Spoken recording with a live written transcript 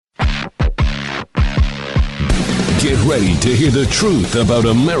Get ready to hear the truth about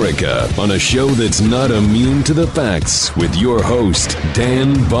America on a show that's not immune to the facts with your host,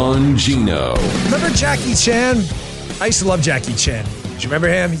 Dan Bongino. Remember Jackie Chan? I used to love Jackie Chan. Do you remember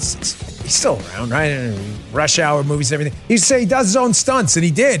him? He's still around, right? Rush Hour movies and everything. He used to say he does his own stunts, and he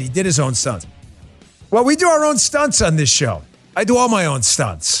did. He did his own stunts. Well, we do our own stunts on this show. I do all my own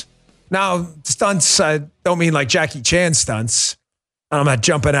stunts. Now, stunts, I don't mean like Jackie Chan stunts. I'm not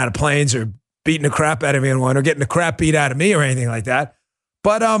jumping out of planes or beating the crap out of anyone or getting the crap beat out of me or anything like that.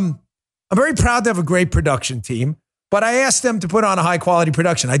 But I'm very proud to have a great production team. But I asked them to put on a high-quality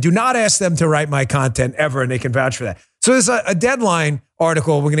production. I do not ask them to write my content ever, and they can vouch for that. So there's a Deadline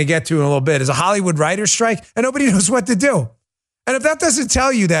article we're going to get to in a little bit. There's a Hollywood writer's strike, and nobody knows what to do. And if that doesn't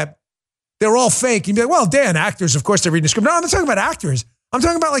tell you that they're all fake, you'd be like, well, Dan, actors, of course, they're reading the script. No, I'm not talking about actors. I'm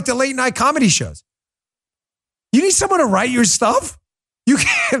talking about like the late-night comedy shows. You need someone to write your stuff? You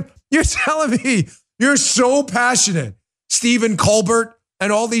can't. You're telling me you're so passionate, Stephen Colbert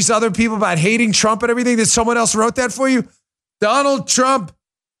and all these other people about hating Trump and everything, that someone else wrote that for you? Donald Trump,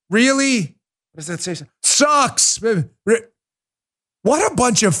 really? What does that say? Sucks. What a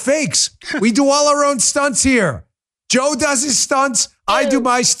bunch of fakes. We do all our own stunts here. Joe does his stunts. I do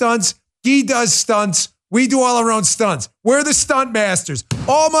my stunts. He does stunts. We do all our own stunts. We're the stunt masters.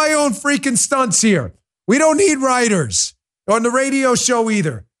 All my own freaking stunts here. We don't need writers on the radio show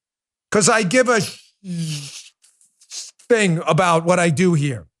either, because I give a thing about what I do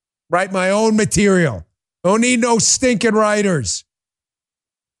here. Write my own material. Don't need no stinking writers.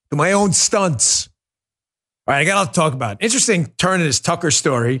 Do my own stunts. All right, I got to talk about it. Interesting turn in this Tucker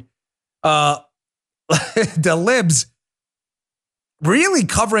story. The libs really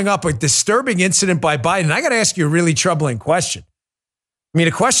covering up a disturbing incident by Biden. I got to ask you a really troubling question. I mean,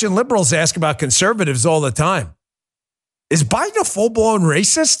 a question liberals ask about conservatives all the time. Is Biden a full-blown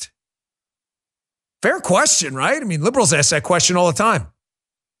racist? Fair question, right? I mean, liberals ask that question all the time.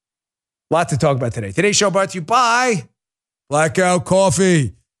 A lot to talk about today. Today's show brought to you by Blackout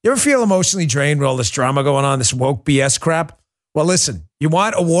Coffee. You ever feel emotionally drained with all this drama going on, this woke BS crap? Well, listen, you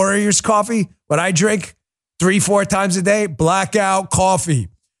want a Warriors coffee? What I drink 3-4 times a day? Blackout Coffee.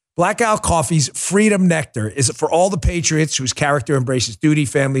 Blackout Coffee's Freedom Nectar is for all the patriots whose character embraces duty,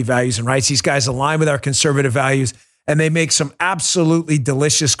 family, values, and rights. These guys align with our conservative values, and they make some absolutely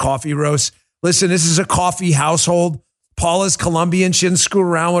delicious coffee roasts. Listen, this is a coffee household. Paula's Colombian. She didn't screw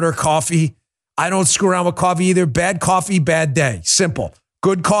around with her coffee. I don't screw around with coffee either. Bad coffee, bad day. Simple.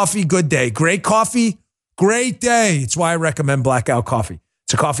 Good coffee, good day. Great coffee, great day. It's why I recommend Blackout Coffee.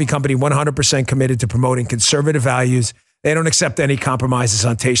 It's a coffee company 100% committed to promoting conservative values. They don't accept any compromises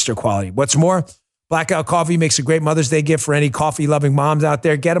on taste or quality. What's more, Blackout Coffee makes a great Mother's Day gift for any coffee-loving moms out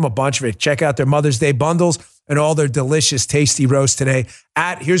there. Get them a bunch of it. Check out their Mother's Day bundles and all their delicious, tasty roasts today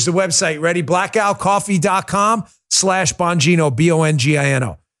here's the website, ready? blackoutcoffee.com/Bongino,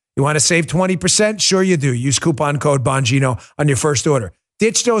 Bongino. You want to save 20%? Sure you do. Use coupon code Bongino on your first order.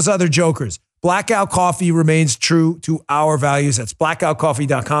 Ditch those other jokers. Blackout Coffee remains true to our values. That's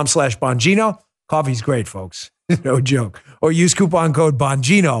blackoutcoffee.com/Bongino. Coffee's great, folks. No joke. Or use coupon code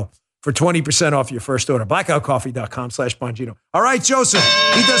Bongino for 20% off your first order. blackoutcoffee.com/Bongino. All right, Joseph.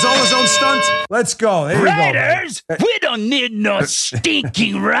 He does all his own stunts. Let's go. There Writers? You go, we don't need no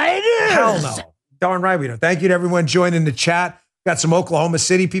stinky writers. Hell no. Darn right we don't. Thank you to everyone joining the chat. Got some Oklahoma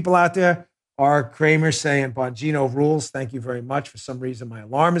City people out there. R. Kramer saying Bongino rules. Thank you very much. For some reason, my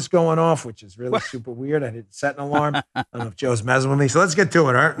alarm is going off, which is really super weird. I didn't set an alarm. I don't know if Joe's messing with me. So let's get to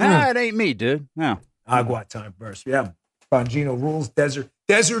it, all right? Nah, it ain't me, dude. No. Agua time burst. Yeah. Bongino rules. Desert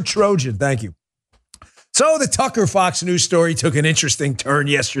Trojan. Thank you. So the Tucker Fox News story took an interesting turn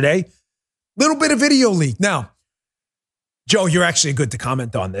yesterday. Little bit of video leak. Now, Joe, you're actually good to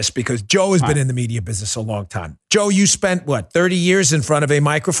comment on this because Joe has been in the media business a long time. Joe, you spent, 30 years in front of a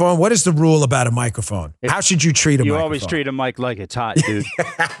microphone? What is the rule about a microphone? How should you treat a microphone? You always treat a mic like it's hot, dude.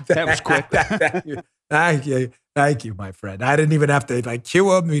 That was quick. Thank you, my friend. I didn't even have to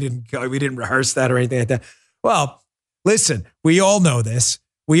cue him. We didn't rehearse that or anything like that. Well, listen, we all know this.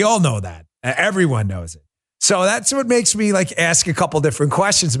 We all know that. Everyone knows it. So that's what makes me ask a couple different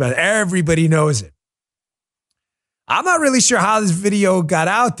questions about it. Everybody knows it. I'm not really sure how this video got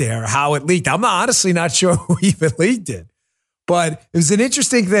out there, how it leaked. I'm honestly not sure who even leaked it. But it was an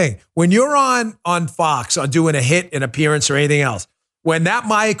interesting thing. When you're on Fox, on doing a hit, an appearance, or anything else, when that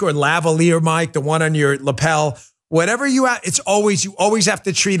mic or lavalier mic, the one on your lapel, whatever you have, you always have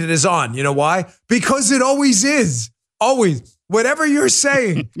to treat it as on. You know why? Because it always is. Always. Whatever you're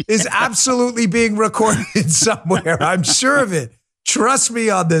saying is absolutely being recorded somewhere. I'm sure of it. Trust me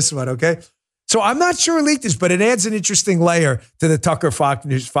on this one, okay? So I'm not sure who leaked this, but it adds an interesting layer to the Tucker Fox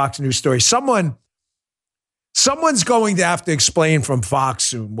News story. Someone Someone's going to have to explain from Fox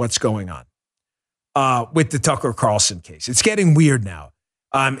soon what's going on with the Tucker Carlson case. It's getting weird now.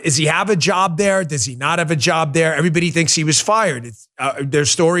 Does he have a job there? Does he not have a job there? Everybody thinks he was fired. There's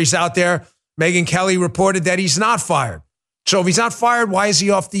stories out there. Megyn Kelly reported that he's not fired. So if he's not fired, why is he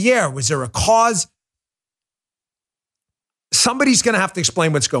off the air? Was there a cause? Somebody's going to have to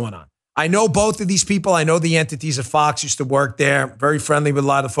explain what's going on. I know both of these people. I know the entities at Fox, used to work there, very friendly with a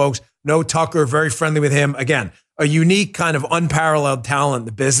lot of folks. No Tucker, very friendly with him. Again, a unique kind of unparalleled talent in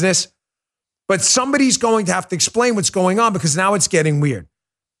the business. But somebody's going to have to explain what's going on because now it's getting weird.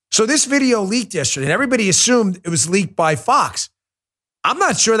 So this video leaked yesterday, and everybody assumed it was leaked by Fox. I'm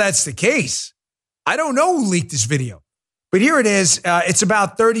not sure that's the case. I don't know who leaked this video. But here it is. It's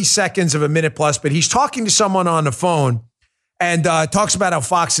about 30 seconds of a minute plus, but he's talking to someone on the phone and talks about how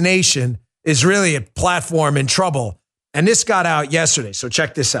Fox Nation is really a platform in trouble. And this got out yesterday. So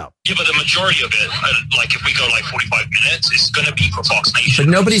check this out. Yeah, but the majority of it, like if we go like 45 minutes, it's going to be for Fox Nation.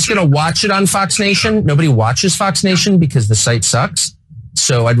 But nobody's going to watch it on Fox Nation. Nobody watches Fox Nation because the site sucks.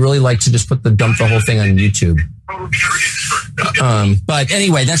 So I'd really like to just dump the whole thing on YouTube. But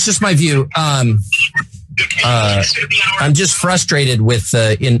anyway, that's just my view. I'm just frustrated with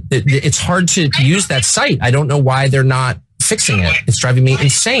it's hard to use that site. I don't know why they're not fixing it. It's driving me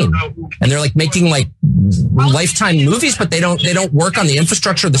insane. And they're like making like Lifetime movies, but they don't work on the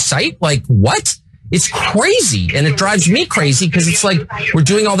infrastructure of the site. Like what? It's crazy. And it drives me crazy because it's like we're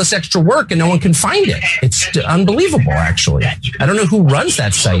doing all this extra work and no one can find it. It's unbelievable, actually. I don't know who runs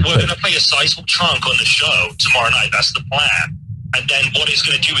that site. We're going to play a sizable chunk on the show tomorrow night. That's the plan. And then what it's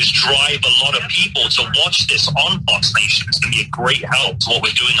going to do is drive a lot of people to watch this on Fox Nation. It's going to be a great help to what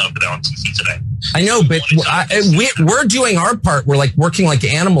we're doing over there on TV today. I know, but we're doing our part. We're like working like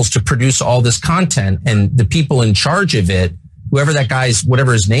animals to produce all this content, and the people in charge of it, whoever that guy's,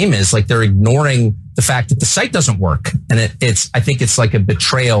 whatever his name is, like they're ignoring the fact that the site doesn't work. And I think it's like a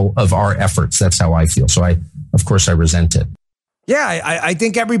betrayal of our efforts. That's how I feel. So of course I resent it. Yeah, I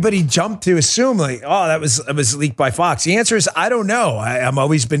think everybody jumped to assume like, oh, that was leaked by Fox. The answer is, I don't know. I'm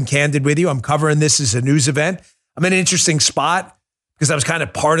always been candid with you. I'm covering this as a news event. I'm in an interesting spot because I was kind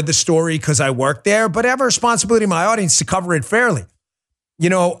of part of the story because I worked there, but I have a responsibility to my audience to cover it fairly. You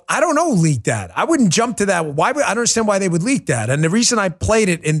know, I don't know who leaked that. I wouldn't jump to that. I don't understand why they would leak that. And the reason I played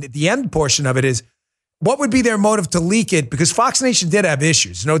it in the end portion of it is, what would be their motive to leak it? Because Fox Nation did have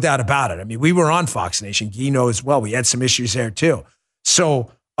issues, no doubt about it. I mean, we were on Fox Nation. Guy knows as well. We had some issues there too.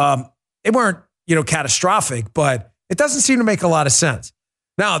 So they weren't, catastrophic, but it doesn't seem to make a lot of sense.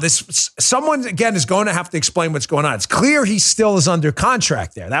 Now, someone, again, is going to have to explain what's going on. It's clear he still is under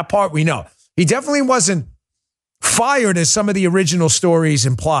contract there. That part we know. He definitely wasn't fired as some of the original stories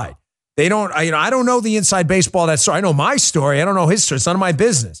implied. They don't, I don't know the inside baseball of that story. I know my story. I don't know his story. It's none of my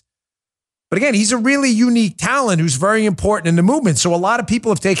business. But again, he's a really unique talent who's very important in the movement. So a lot of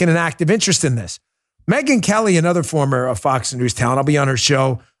people have taken an active interest in this. Megyn Kelly, another former Fox News talent, I'll be on her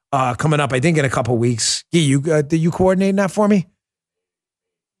show coming up, I think, in a couple of weeks. Guy, you coordinating that for me?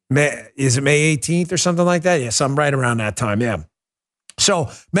 Is it May 18th or something like that? Yes, I'm right around that time, yeah. So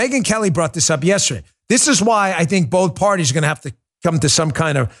Megyn Kelly brought this up yesterday. This is why I think both parties are going to have to come to some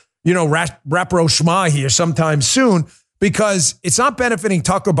kind of, rapprochement here sometime soon, because it's not benefiting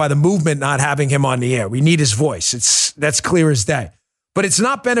Tucker by the movement not having him on the air. We need his voice. That's clear as day. But it's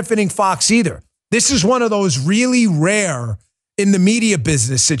not benefiting Fox either. This is one of those really rare in the media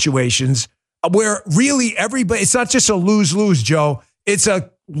business situations where really everybody, it's not just a lose-lose, Joe. It's a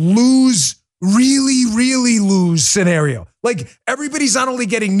lose, really, really lose scenario. Like everybody's not only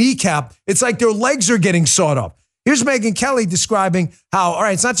getting kneecapped, it's like their legs are getting sawed off. Here's Megyn Kelly describing how, all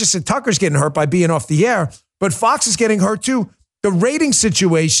right, it's not just that Tucker's getting hurt by being off the air, but Fox is getting hurt too. The rating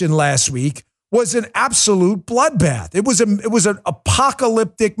situation last week was an absolute bloodbath. It was an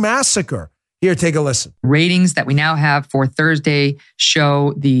apocalyptic massacre. Here, take a listen. Ratings that we now have for Thursday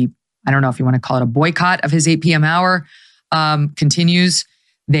show I don't know if you want to call it a boycott of his 8 p.m. hour, continues.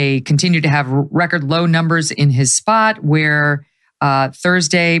 They continue to have record low numbers in his spot where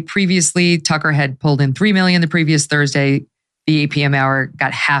Thursday, previously, Tucker had pulled in 3 million the previous Thursday. The 8 p.m. hour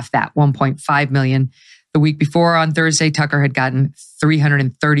got half that, 1.5 million. The week before on Thursday, Tucker had gotten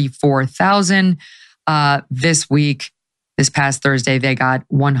 334,000. This past Thursday, they got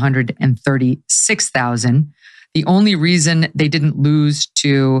 136,000. The only reason they didn't lose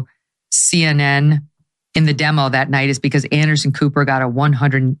to CNN in the demo that night is because Anderson Cooper got a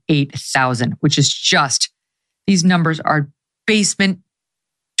 108,000, which is just, these numbers are basement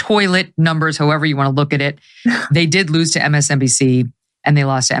toilet numbers, however you want to look at it. They did lose to MSNBC, and they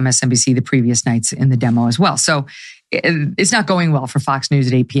lost to MSNBC the previous nights in the demo as well. So it's not going well for Fox News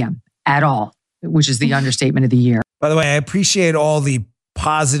at 8 p.m. at all. which is the understatement of the year. By the way, I appreciate all the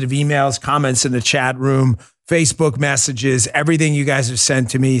positive emails, comments in the chat room, Facebook messages, everything you guys have sent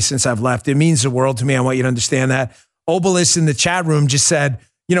to me since I've left. It means the world to me. I want you to understand that. Obelisk in the chat room just said,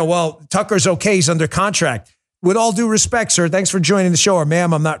 well, Tucker's okay. He's under contract. With all due respect, sir, thanks for joining the show. Or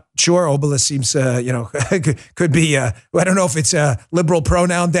ma'am, I'm not sure. Obelisk seems, could be, I don't know if it's a liberal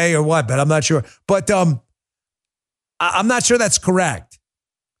pronoun day or what, but I'm not sure. But I'm not sure that's correct.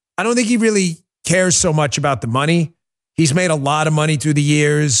 I don't think he really cares so much about the money. He's made a lot of money through the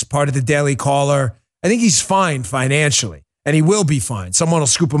years, part of the Daily Caller. I think he's fine financially, and he will be fine. Someone will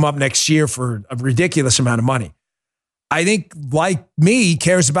scoop him up next year for a ridiculous amount of money. I think, like me, he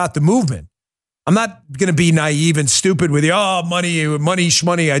cares about the movement. I'm not going to be naive and stupid with money,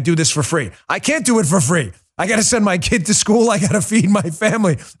 shmoney. I do this for free. I can't do it for free. I got to send my kid to school. I got to feed my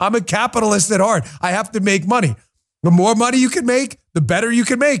family. I'm a capitalist at heart. I have to make money. The more money you can make, the better you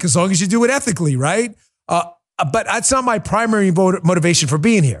can make, as long as you do it ethically, right? But that's not my primary motivation for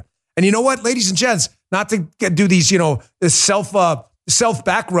being here. And you know what, ladies and gents, not to do these, the self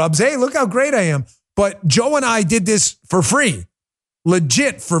back rubs. Hey, look how great I am. But Joe and I did this for free.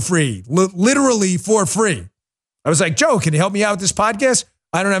 Legit for free, literally for free. I was like, Joe, can you help me out with this podcast?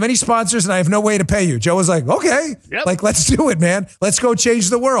 I don't have any sponsors and I have no way to pay you. Joe was like, okay, let's do it, man. Let's go change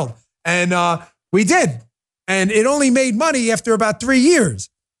the world. And we did. And it only made money after about 3 years.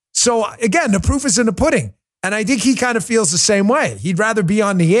 So again, the proof is in the pudding. And I think he kind of feels the same way. He'd rather be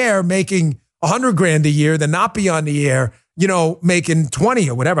on the air making $100,000 a year than not be on the air, making 20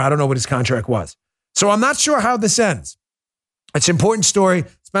 or whatever. I don't know what his contract was. So I'm not sure how this ends. It's an important story.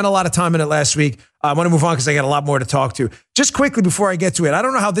 Spent a lot of time in it last week. I want to move on because I got a lot more to talk to. Just quickly before I get to it, I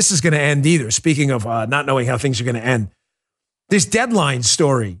don't know how this is going to end either. Speaking of not knowing how things are going to end. This Deadline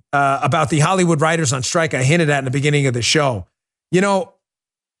story about the Hollywood writers on strike I hinted at in the beginning of the show.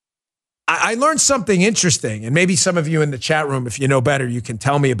 I learned something interesting, and maybe some of you in the chat room, if you know better, you can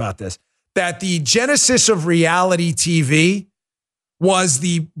tell me about this, that the genesis of reality TV was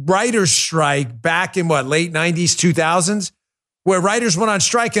the writers' strike back in late 90s, 2000s, where writers went on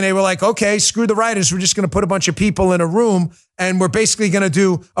strike and they were like, okay, screw the writers. We're just going to put a bunch of people in a room and we're basically going to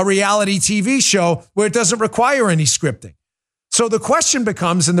do a reality TV show where it doesn't require any scripting. So the question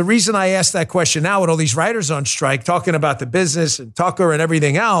becomes, and the reason I ask that question now with all these writers on strike talking about the business and Tucker and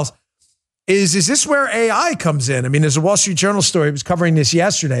everything else, is this where AI comes in? I mean, there's a Wall Street Journal story, I was covering this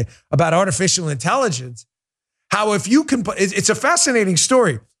yesterday, about artificial intelligence. How if you can, it's a fascinating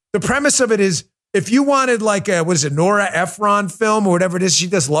story. The premise of it is, if you wanted Nora Ephron film or whatever it is, she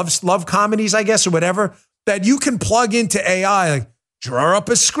does love comedies, I guess, or whatever, that you can plug into AI, like draw up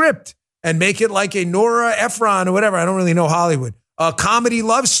a script and make it like a Nora Ephron or whatever. I don't really know Hollywood. A comedy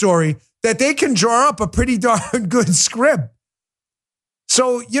love story that they can draw up a pretty darn good script.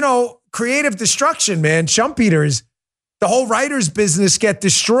 So, creative destruction, man. Schumpeter's, the whole writer's business get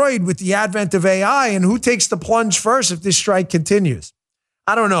destroyed with the advent of AI. And who takes the plunge first if this strike continues?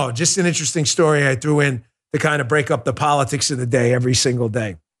 I don't know. Just an interesting story I threw in to kind of break up the politics of the day every single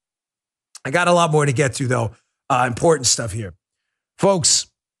day. I got a lot more to get to, though. Important stuff here. Folks,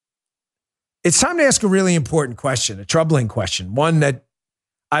 it's time to ask a really important question, a troubling question, one that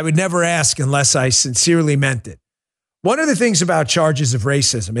I would never ask unless I sincerely meant it. One of the things about charges of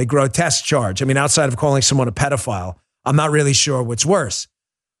racism, a grotesque charge, I mean, outside of calling someone a pedophile, I'm not really sure what's worse.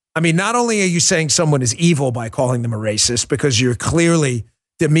 I mean, not only are you saying someone is evil by calling them a racist, because you're clearly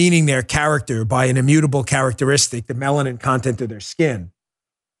demeaning their character by an immutable characteristic, the melanin content of their skin.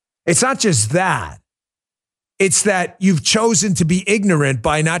 It's not just that. It's that you've chosen to be ignorant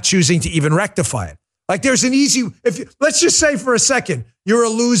by not choosing to even rectify it. Like there's an easy, let's just say for a second, you're a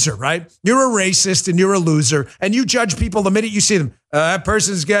loser, right? You're a racist and you're a loser and you judge people the minute you see them. That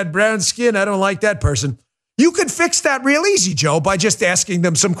person's got brown skin. I don't like that person. You could fix that real easy, Joe, by just asking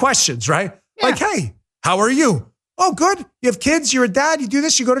them some questions, right? Yeah. Like, hey, how are you? Oh, good. You have kids. You're a dad. You do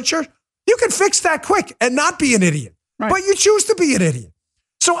this. You go to church. You can fix that quick and not be an idiot. Right. But you choose to be an idiot.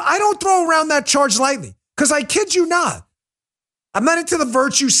 So I don't throw around that charge lightly because I kid you not. I'm not into the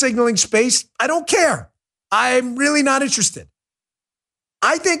virtue signaling space. I don't care. I'm really not interested.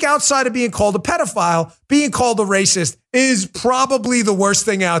 I think outside of being called a pedophile, being called a racist is probably the worst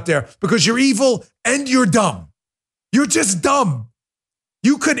thing out there because you're evil and you're dumb. You're just dumb.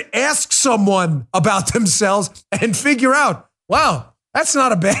 You could ask someone about themselves and figure out, wow, that's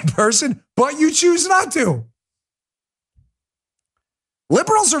not a bad person, but you choose not to.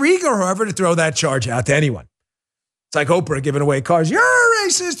 Liberals are eager, however, to throw that charge out to anyone. It's like Oprah giving away cars. You're a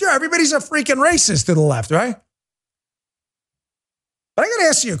racist. Everybody's a freaking racist to the left, right? But I got to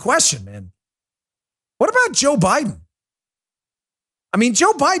ask you a question, man. What about Joe Biden? I mean,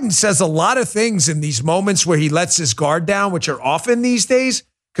 Joe Biden says a lot of things in these moments where he lets his guard down, which are often these days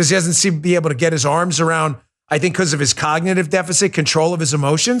because he doesn't seem to be able to get his arms around, I think because of his cognitive deficit, control of his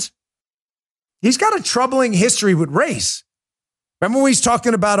emotions. He's got a troubling history with race. Remember when he's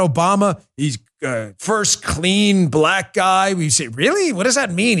talking about Obama? He's first clean black guy. We say, really? What does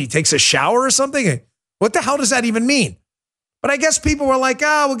that mean? He takes a shower or something? What the hell does that even mean? But I guess people were like,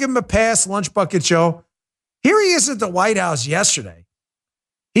 we'll give him a pass, lunch bucket Joe. Here he is at the White House yesterday.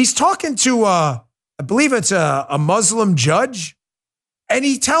 He's talking to, I believe it's a Muslim judge. And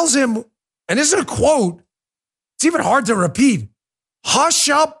he tells him, and this is a quote, it's even hard to repeat, hush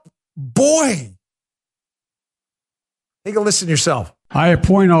up, boy. Take a listen yourself. I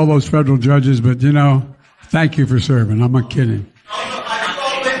appoint all those federal judges, but, thank you for serving. I'm not kidding.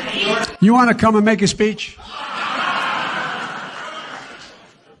 You want to come and make a speech?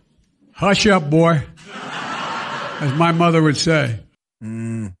 Hush up, boy, as my mother would say.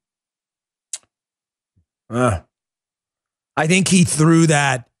 I think he threw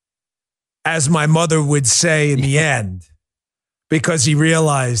that, as my mother would say, in the end, because he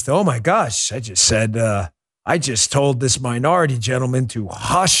realized, oh my gosh, I just told this minority gentleman to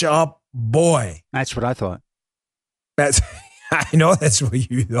hush up, boy. That's what I thought. I know that's what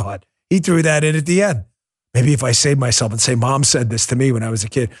you thought. He threw that in at the end. Maybe if I save myself and say, Mom said this to me when I was a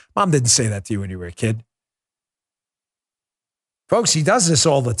kid. Mom didn't say that to you when you were a kid. Folks, he does this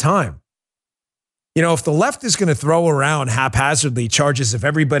all the time. If the left is going to throw around haphazardly charges of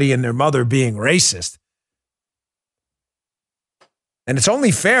everybody and their mother being racist, and it's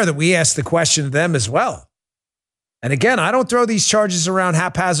only fair that we ask the question to them as well. And again, I don't throw these charges around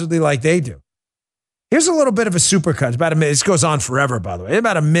haphazardly like they do. Here's a little bit of a supercut. It's about a minute. This goes on forever, by the way.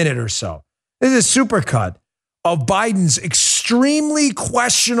 About a minute or so. This is a supercut of Biden's extremely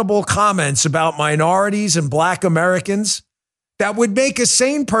questionable comments about minorities and black Americans that would make a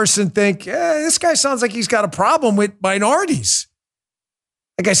sane person think, this guy sounds like he's got a problem with minorities.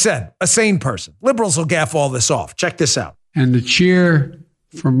 Like I said, a sane person. Liberals will gaff all this off. Check this out. And we cheer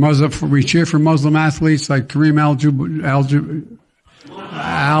for Muslim athletes like Kareem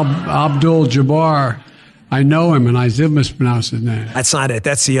Abdul-Jabbar. I know him, and I did mispronounce his name. That's not it.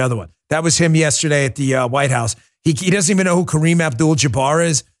 That's the other one. That was him yesterday at the White House. He doesn't even know who Kareem Abdul-Jabbar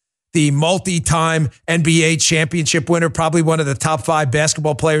is, the multi-time NBA championship winner, probably one of the top 5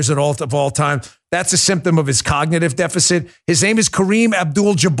 basketball players of all time. That's a symptom of his cognitive deficit. His name is Kareem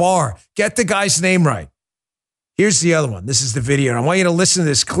Abdul-Jabbar. Get the guy's name right. Here's the other one. This is the video. And I want you to listen to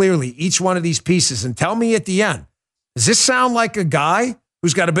this clearly, each one of these pieces, and tell me at the end, does this sound like a guy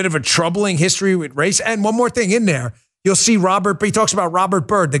who's got a bit of a troubling history with race? And one more thing in there, you'll see he talks about Robert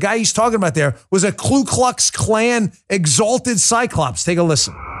Byrd. The guy he's talking about there was a Ku Klux Klan exalted cyclops. Take a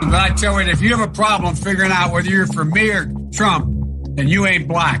listen. But I tell you, if you have a problem figuring out whether you're for me or Trump, then you ain't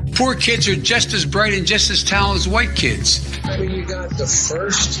black. Poor kids are just as bright and just as talented as white kids. I mean, you got the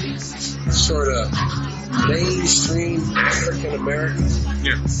first sort of mainstream African American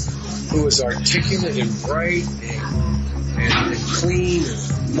who is articulate and bright and clean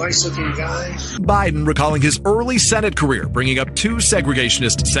and nice-looking guy. Biden recalling his early Senate career, bringing up 2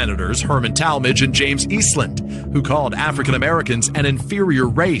 segregationist senators, Herman Talmadge and James Eastland, who called African Americans an inferior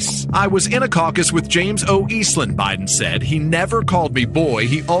race. I was in a caucus with James O. Eastland, Biden said. He never called me boy.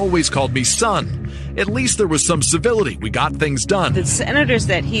 He always called me son. At least there was some civility. We got things done. The senators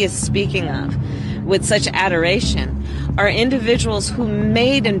that he is speaking of with such adoration are individuals who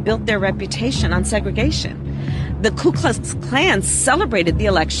made and built their reputation on segregation. The Ku Klux Klan celebrated the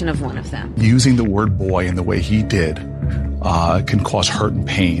election of one of them. Using the word boy in the way he did can cause hurt and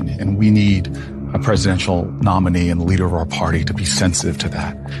pain, and we need a presidential nominee and the leader of our party to be sensitive to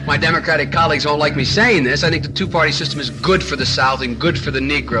that. My Democratic colleagues don't like me saying this. I think the two-party system is good for the South and good for the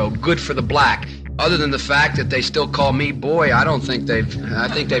Negro, good for the black. Other than the fact that they still call me boy, I think they've changed their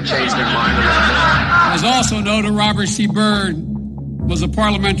mind a little bit. As also noted, Robert C. Byrd was a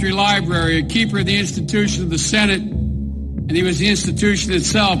parliamentary library, a keeper of the institution of the Senate, and he was the institution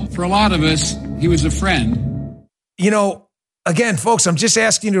itself. For a lot of us, he was a friend. Again, folks, I'm just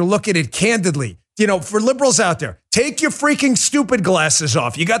asking you to look at it candidly. For liberals out there, take your freaking stupid glasses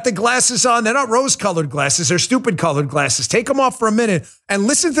off. You got the glasses on. They're not rose-colored glasses. They're stupid-colored glasses. Take them off for a minute and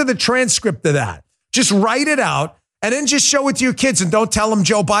listen to the transcript of that. Just write it out and then just show it to your kids and don't tell them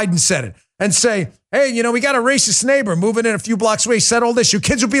Joe Biden said it. And say, hey, we got a racist neighbor moving in a few blocks away, said all this. Your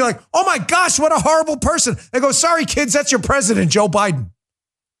kids will be like, oh my gosh, what a horrible person. They go, sorry, kids, that's your president, Joe Biden.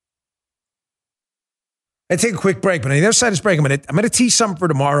 I take a quick break, but on the other side of this break, I'm going to tease something for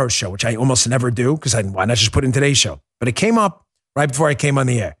tomorrow's show, which I almost never do because why not just put in today's show? But it came up right before I came on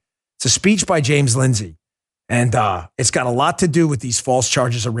the air. It's a speech by James Lindsay And it's got a lot to do with these false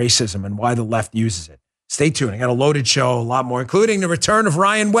charges of racism and why the left uses it. Stay tuned. I got a loaded show, a lot more, including the return of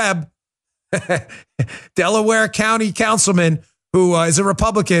Ryan Webb, Delaware County councilman who is a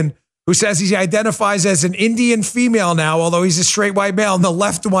Republican, who says he identifies as an Indian female now, although he's a straight white male, and the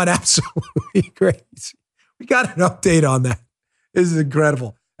left one absolutely crazy. We got an update on that. This is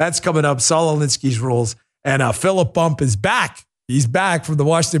incredible. That's coming up. Saul Alinsky's rules. And Philip Bump is back. He's back from the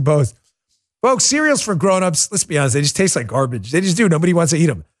Washington Post. Folks, cereals for grown-ups, let's be honest, they just taste like garbage. They just do. Nobody wants to eat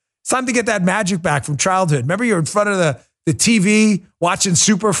them. It's time to get that magic back from childhood. Remember you're in front of the TV watching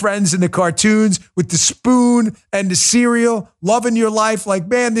Super Friends and the cartoons with the spoon and the cereal, loving your life like,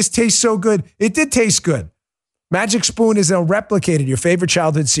 man, this tastes so good. It did taste good. Magic Spoon is replicated your favorite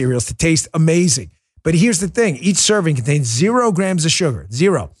childhood cereals to taste amazing. But here's the thing. Each serving contains 0 grams of sugar.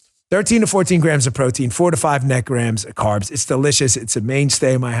 0. 13 to 14 grams of protein, 4 to 5 net grams of carbs. It's delicious. It's a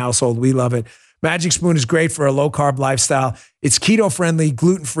mainstay in my household. We love it. Magic Spoon is great for a low-carb lifestyle. It's keto-friendly,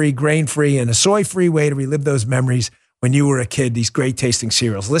 gluten-free, grain-free, and a soy-free way to relive those memories when you were a kid, these great-tasting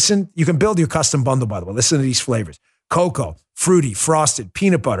cereals. Listen, you can build your custom bundle, by the way. Listen to these flavors. Cocoa, fruity, frosted,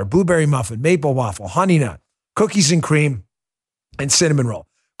 peanut butter, blueberry muffin, maple waffle, honey nut, cookies and cream, and cinnamon roll.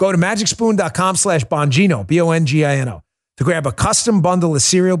 Go to magicspoon.com/Bongino, Bongino. To grab a custom bundle of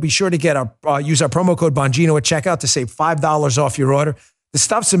cereal, be sure to use our promo code Bongino at checkout to save $5 off your order. The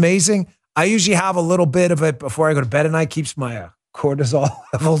stuff's amazing. I usually have a little bit of it before I go to bed at night. Keeps my cortisol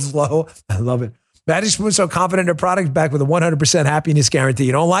levels low. I love it. Magic Spoon's so confident in their product, back with a 100% happiness guarantee.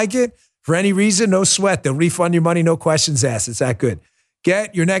 You don't like it? For any reason, no sweat. They'll refund your money, no questions asked. It's that good.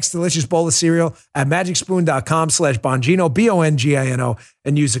 Get your next delicious bowl of cereal at magicspoon.com/Bongino, Bongino,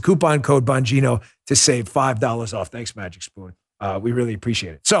 and use the coupon code Bongino to save $5 off. Thanks, Magic Spoon. We really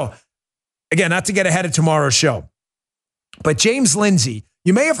appreciate it. So, again, not to get ahead of tomorrow's show, but James Lindsay,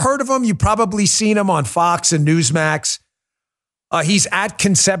 you may have heard of him. You've probably seen him on Fox and Newsmax. He's at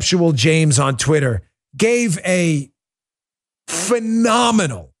Conceptual James on Twitter. Gave a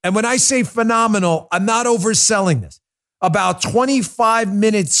phenomenal, and when I say phenomenal, I'm not overselling this, about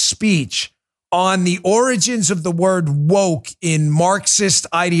 25-minute speech on the origins of the word woke in Marxist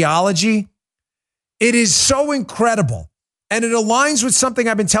ideology. It is so incredible. And it aligns with something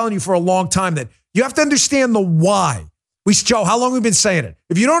I've been telling you for a long time, that you have to understand the why. Joe, how long have we been saying it?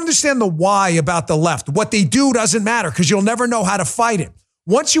 If you don't understand the why about the left, what they do doesn't matter, because you'll never know how to fight it.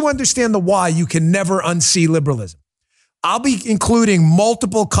 Once you understand the why, you can never unsee liberalism. I'll be including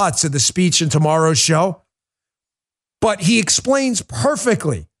multiple cuts of the speech in tomorrow's show, but he explains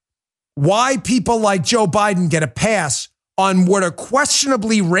perfectly why people like Joe Biden get a pass on what are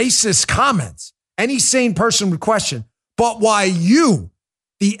questionably racist comments. Any sane person would question, but why you,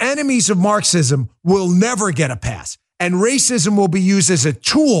 the enemies of Marxism, will never get a pass. And racism will be used as a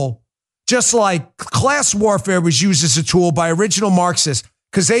tool, just like class warfare was used as a tool by original Marxists,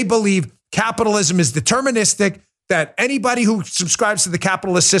 because they believe capitalism is deterministic, that anybody who subscribes to the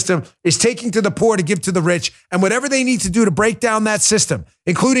capitalist system is taking to the poor to give to the rich, and whatever they need to do to break down that system,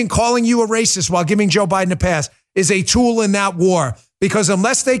 including calling you a racist while giving Joe Biden a pass, is a tool in that war, because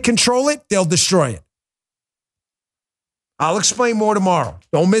unless they control it, they'll destroy it. I'll explain more tomorrow.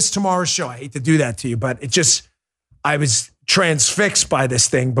 Don't miss tomorrow's show. I hate to do that to you, but I was transfixed by this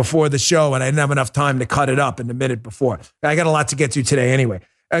thing before the show, and I didn't have enough time to cut it up in the minute before. I got a lot to get to today anyway,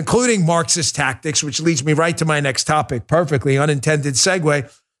 including Marxist tactics, which leads me right to my next topic. Perfectly unintended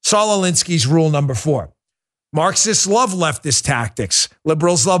segue. Saul Alinsky's rule number 4. Marxists love leftist tactics.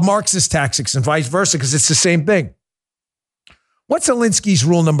 Liberals love Marxist tactics, and vice versa, because it's the same thing. What's Alinsky's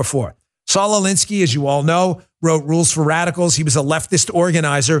rule number 4? Saul Alinsky, as you all know, wrote Rules for Radicals. He was a leftist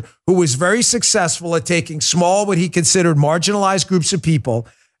organizer who was very successful at taking small, what he considered marginalized groups of people,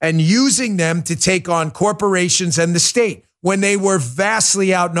 and using them to take on corporations and the state when they were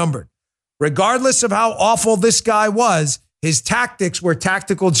vastly outnumbered. Regardless of how awful this guy was, his tactics were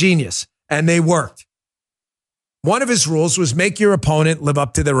tactical genius, and they worked. One of his rules was make your opponent live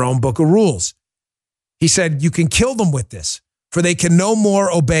up to their own book of rules. He said, you can kill them with this, for they can no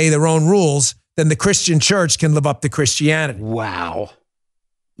more obey their own rules than the Christian church can live up to Christianity. Wow.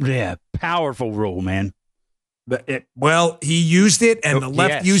 Yeah, powerful rule, man. Well, he used it, and the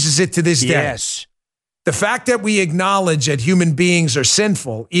left uses it to this day. Yes. The fact that we acknowledge that human beings are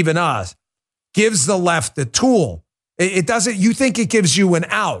sinful, even us, gives the left a tool. It doesn't, you think it gives you an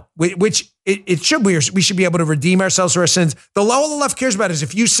out, which it should be. We should be able to redeem ourselves for our sins. All the left cares about is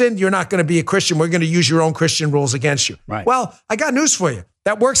if you sinned, you're not going to be a Christian. We're going to use your own Christian rules against you. Right. Well, I got news for you.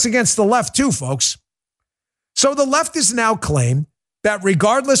 That works against the left too, folks. So the left has now claimed that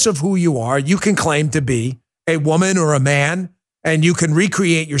regardless of who you are, you can claim to be a woman or a man, and you can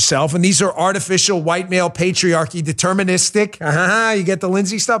recreate yourself. And these are artificial white male patriarchy, deterministic, you get the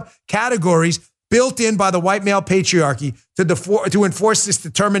Lindsay stuff, categories built in by the white male patriarchy to enforce this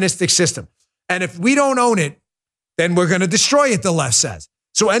deterministic system. And if we don't own it, then we're going to destroy it, the left says.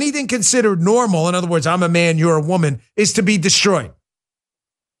 So anything considered normal, in other words, I'm a man, you're a woman, is to be destroyed.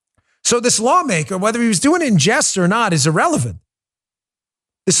 So this lawmaker, whether he was doing it in jest or not, is irrelevant.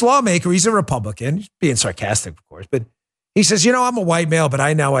 This lawmaker, he's a Republican, he's being sarcastic, of course, but he says, I'm a white male, but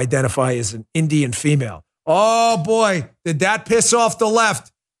I now identify as an Indian female. Oh boy, did that piss off the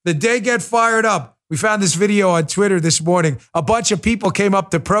left. Did they get fired up? We found this video on Twitter this morning. A bunch of people came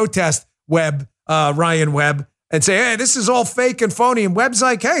up to protest Ryan Webb, and say, hey, this is all fake and phony. And Webb's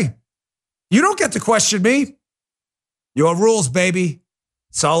like, hey, you don't get to question me. Your rules, baby.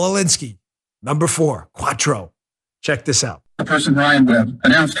 Saul Alinsky, number 4, Quattro. Check this out. The person Ryan Webb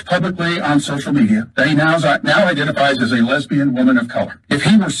announced publicly on social media that he now identifies as a lesbian woman of color. If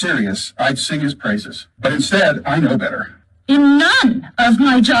he were serious, I'd sing his praises. But instead, I know better. In none of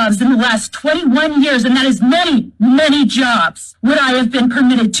my jobs in the last 21 years, and that is many, many jobs, would I have been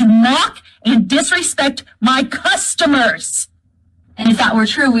permitted to mock and disrespect my customers. And if that were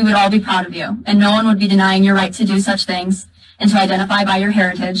true, we would all be proud of you, and no one would be denying your right to do such things and to identify by your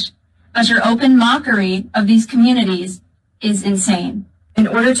heritage. But your open mockery of these communities is insane. In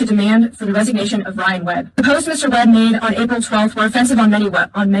order to demand for the resignation of Ryan Webb. The posts Mr. Webb made on April 12th were offensive on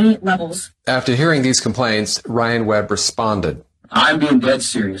many levels. After hearing these complaints, Ryan Webb responded. I'm being dead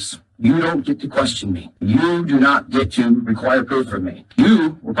serious. You don't get to question me. You do not get to require proof from me.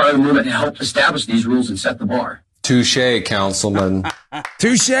 You were part of the movement to help establish these rules and set the bar. Touché, Councilman.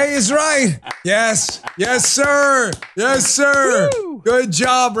 Touché is right. Yes. Yes, sir. Yes, sir. Woo. Good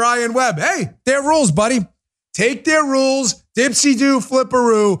job, Ryan Webb. Hey, their rules, buddy. Take their rules, dipsy-do,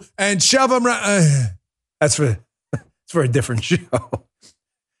 flipperoo, and shove them right. That's for a different show.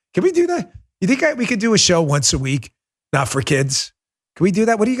 Can we do that? You think we could do a show once a week, not for kids? Can we do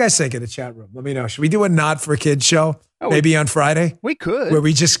that? What do you guys think in the chat room? Let me know. Should we do a not for kids show? Maybe on Friday? We could. Where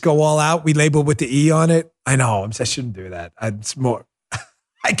we just go all out. We label with the E on it. I know. I shouldn't do that. It's more.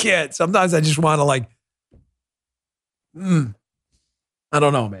 I can't. Sometimes I just want to I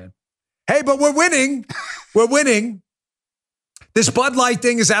don't know, man. Hey, but we're winning. We're winning. This Bud Light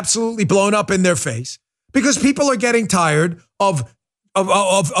thing is absolutely blown up in their face because people are getting tired of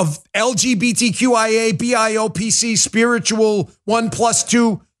LGBTQIA, BIOPC, spiritual 1 +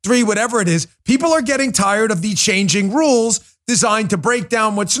 2, 3, whatever it is. People are getting tired of the changing rules designed to break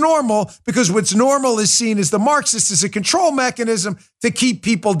down what's normal because what's normal is seen as the Marxist as a control mechanism to keep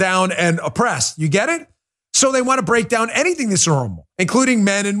people down and oppressed. You get it? So they want to break down anything that's normal, including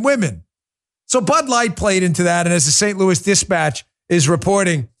men and women. So Bud Light played into that. And as the St. Louis Dispatch is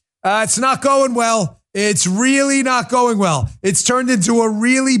reporting, it's not going well. It's really not going well. It's turned into a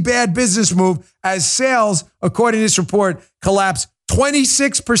really bad business move as sales, according to this report, collapsed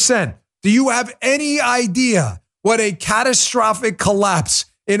 26%. Do you have any idea what a catastrophic collapse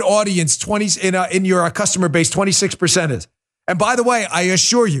in audience in your customer base 26% is? And by the way, I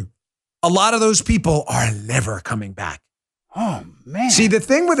assure you, a lot of those people are never coming back. Oh, man. See, the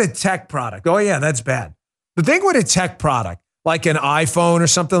thing with a tech product, oh, yeah, that's bad. The thing with a tech product, like an iPhone or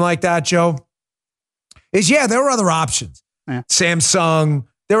something like that, Joe, is, there are other options. Yeah. Samsung,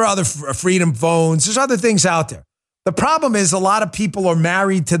 there are other Freedom phones. There's other things out there. The problem is a lot of people are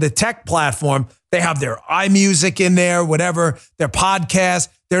married to the tech platform. They have their iMusic in there, whatever, their podcast.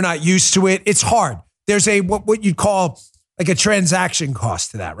 They're not used to it. It's hard. There's what you'd call like a transaction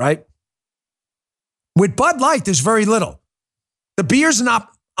cost to that, right? With Bud Light, there's very little. The beer's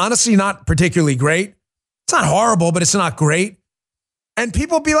honestly not particularly great. It's not horrible, but it's not great. And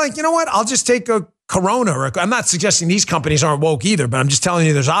people be like, you know what? I'll just take a Corona. I'm not suggesting these companies aren't woke either, but I'm just telling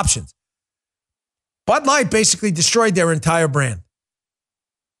you there's options. Bud Light basically destroyed their entire brand.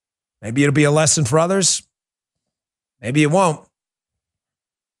 Maybe it'll be a lesson for others. Maybe it won't.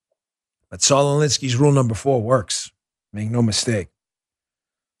 But Saul Alinsky's rule number 4 works. Make no mistake.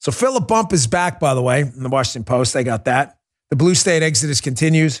 So Philip Bump is back, by the way, in the Washington Post. I got that. The blue state exodus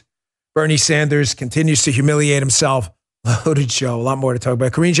continues. Bernie Sanders continues to humiliate himself. Loaded show. A lot more to talk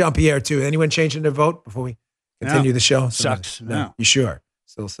about. Karine Jean-Pierre, too. Anyone changing their vote before we continue the show? Sucks. No. You sure?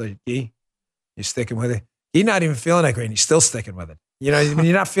 Still say, Guy? You sticking with it? He's not even feeling that great. He's still sticking with it. You know, when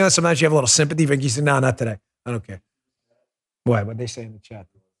you're not feeling, sometimes you have a little sympathy. Vicky said, no, not today. I don't care. What they say in the chat?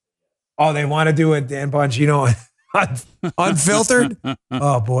 Oh, they want to do a Dan Bongino unfiltered?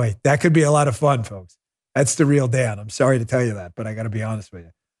 Oh, boy. That could be a lot of fun, folks. That's the real Dan. I'm sorry to tell you that, but I got to be honest with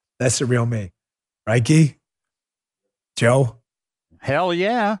you. That's the real me. Right, Guy? Joe? Hell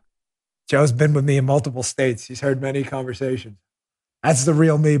yeah. Joe's been with me in multiple states. He's heard many conversations. That's the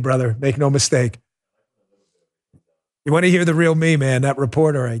real me, brother. Make no mistake. You want to hear the real me, man? That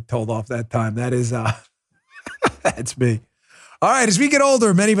reporter I told off that time. That is, that's me. All right. As we get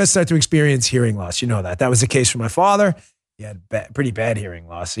older, many of us start to experience hearing loss. You know that. That was the case for my father. He had pretty bad hearing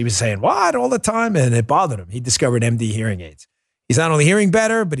loss. He was saying, what, all the time? And it bothered him. He discovered MD hearing aids. He's not only hearing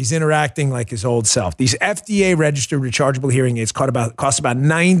better, but he's interacting like his old self. These FDA-registered rechargeable hearing aids cost about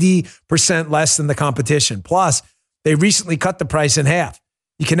 90% less than the competition. Plus, they recently cut the price in half.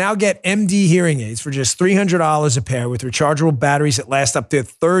 You can now get MD hearing aids for just $300 a pair with rechargeable batteries that last up to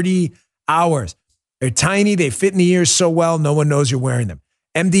 30 hours. They're tiny. They fit in the ears so well, no one knows you're wearing them.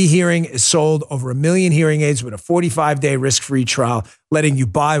 MD Hearing is sold over 1 million hearing aids with a 45-day risk-free trial, letting you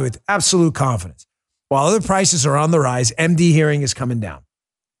buy with absolute confidence. While other prices are on the rise, MD Hearing is coming down.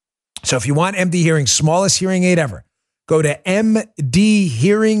 So if you want MD Hearing's smallest hearing aid ever, go to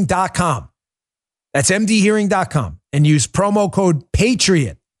mdhearing.com. That's mdhearing.com and use promo code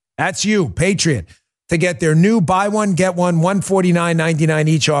PATRIOT. That's you, Patriot, to get their new buy one, get one, $149.99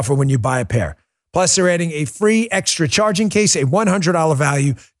 each offer when you buy a pair. Plus, they're adding a free extra charging case, a $100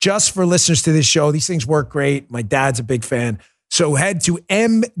 value just for listeners to this show. These things work great. My dad's a big fan. So head to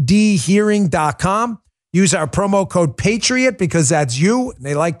mdhearing.com. Use our promo code PATRIOT because you, and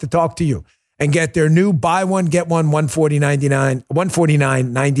they like to talk to you, and get their new buy one, get one,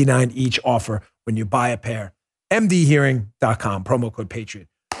 $149.99 each offer when you buy a pair. mdhearing.com, promo code PATRIOT.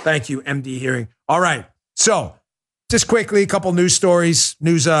 Thank you, MD Hearing. All right. So just quickly, a couple news stories,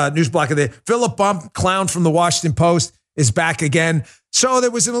 news block of the day. Philip Bump, clown from the Washington Post, is back again. So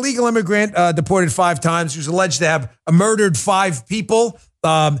there was an illegal immigrant deported 5 times who's alleged to have murdered 5 people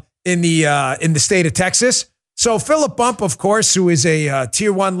in the state of Texas. So Philip Bump, of course, who is a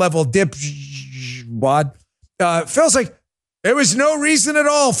tier 1 level dipwad, feels like there was no reason at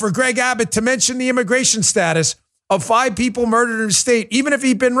all for Greg Abbott to mention the immigration status of 5 people murdered in the state, even if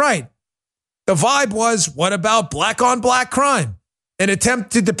he'd been right. The vibe was, what about black on black crime? An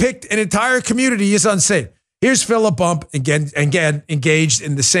attempt to depict an entire community is unsafe. Here's Philip Bump again engaged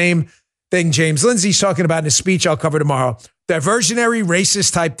in the same thing James Lindsay's talking about in his speech I'll cover tomorrow. Diversionary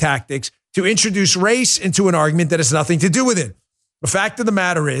racist type tactics to introduce race into an argument that has nothing to do with it. The fact of the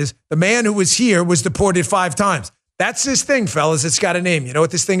matter is the man who was here was deported 5 times. That's this thing, fellas. It's got a name. You know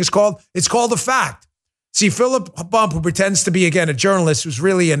what this thing is called? It's called a fact. See, Philip Bump, who pretends to be, again, a journalist who's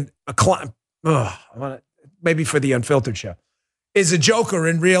really maybe for the Unfiltered show, is a joker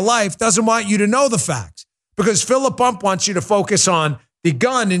in real life, doesn't want you to know the facts. Because Philip Bump wants you to focus on the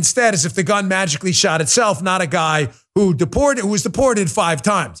gun instead, as if the gun magically shot itself, not a guy who was deported 5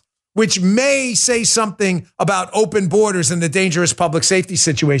 times, which may say something about open borders and the dangerous public safety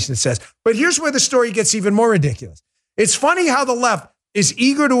situation, it says. But here's where the story gets even more ridiculous. It's funny how the left is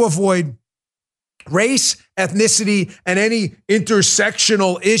eager to avoid race, ethnicity, and any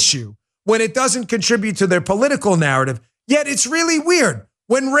intersectional issue when it doesn't contribute to their political narrative. Yet it's really weird.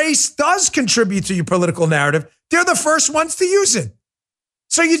 When race does contribute to your political narrative, they're the first ones to use it.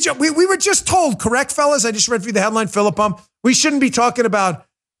 So we were just told, correct, fellas? I just read through the headline, Philip Bump. We shouldn't be talking about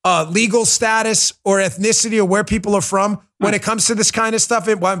legal status or ethnicity or where people are from when it comes to this kind of stuff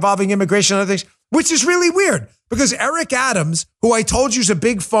involving immigration and other things, which is really weird because Eric Adams, who I told you is a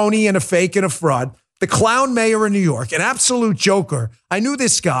big phony and a fake and a fraud, the clown mayor of New York, an absolute joker. I knew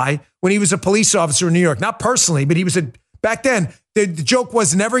this guy when he was a police officer in New York, not personally, but he was back then. The joke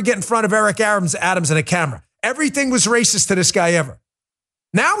was never get in front of Eric Adams in a camera. Everything was racist to this guy ever.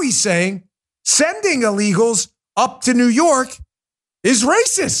 Now he's saying sending illegals up to New York is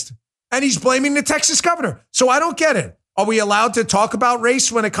racist. And he's blaming the Texas governor. So I don't get it. Are we allowed to talk about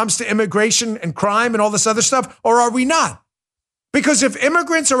race when it comes to immigration and crime and all this other stuff? Or are we not? Because if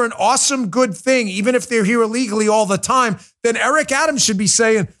immigrants are an awesome, good thing, even if they're here illegally all the time, then Eric Adams should be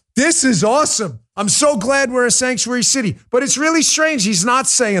saying, this is awesome. I'm so glad we're a sanctuary city. But it's really strange. He's not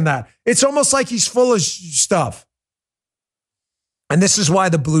saying that. It's almost like he's full of stuff. And this is why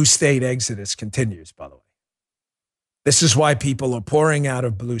the blue state exodus continues, by the way. This is why people are pouring out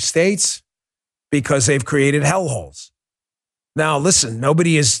of blue states, because they've created hellholes. Now, listen,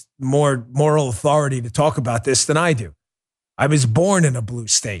 nobody has more moral authority to talk about this than I do. I was born in a blue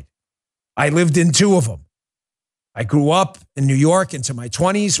state. I lived in 2 of them. I grew up in New York into my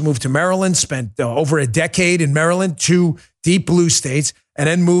 20s, moved to Maryland, spent over a decade in Maryland, 2 deep blue states, and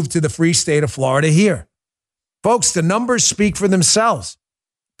then moved to the free state of Florida here. Folks, the numbers speak for themselves.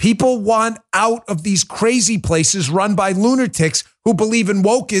 People want out of these crazy places run by lunatics who believe in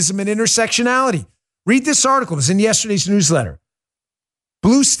wokeism and intersectionality. Read this article. It was in yesterday's newsletter.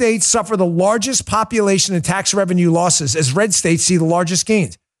 Blue states suffer the largest population and tax revenue losses as red states see the largest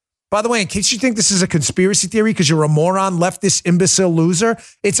gains. By the way, in case you think this is a conspiracy theory because you're a moron, leftist, imbecile loser,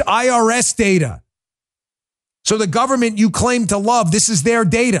 it's IRS data. So the government you claim to love, this is their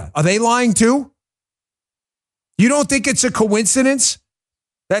data. Are they lying too? You don't think it's a coincidence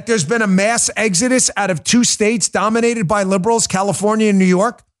that there's been a mass exodus out of 2 states dominated by liberals, California and New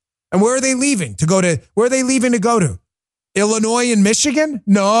York? And where are they leaving to go to? Where are they leaving to go to? Illinois and Michigan?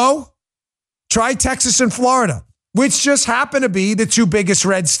 No. Try Texas and Florida, which just happen to be the 2 biggest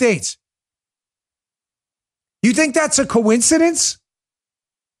red states. You think that's a coincidence?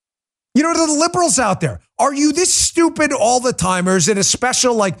 You know, to the liberals out there, are you this stupid all the time? Or is it a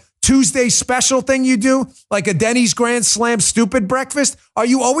special, like Tuesday special thing you do? Like a Denny's Grand Slam stupid breakfast? Are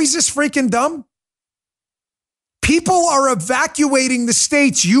you always this freaking dumb? People are evacuating the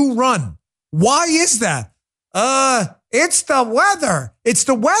states you run. Why is that? It's the weather. It's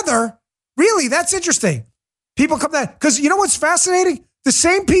the weather? Really? That's interesting. People come down. Because you know what's fascinating? The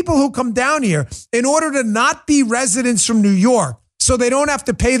same people who come down here in order to not be residents from New York, so they don't have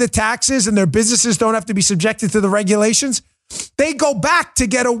to pay the taxes and their businesses don't have to be subjected to the regulations, they go back to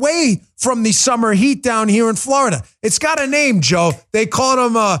get away from the summer heat down here in Florida. It's got a name, Joe. They call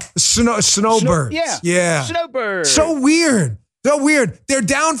them snowbirds. Yeah. Snowbirds. So weird. So weird. They're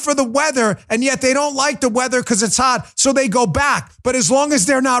down for the weather, and yet they don't like the weather because it's hot, so they go back. But as long as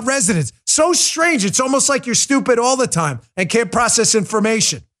they're not residents. So strange. It's almost like you're stupid all the time and can't process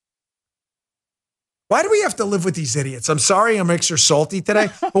information. Why do we have to live with these idiots? I'm sorry I'm extra salty today,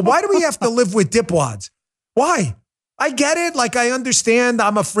 but why do we have to live with dipwads? Why? I get it. Like, I understand.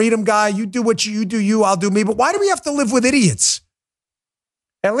 I'm a freedom guy. You do what you do, you, I'll do me. But why do we have to live with idiots?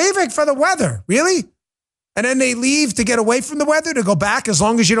 They're leaving for the weather. Really? And then they leave to get away from the weather to go back as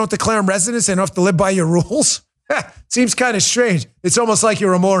long as you don't declare them residents and don't have to live by your rules? Seems kind of strange. It's almost like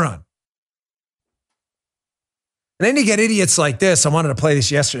you're a moron. And then you get idiots like this. I wanted to play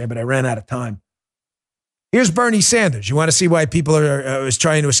this yesterday, but I ran out of time. Here's Bernie Sanders. You want to see why people are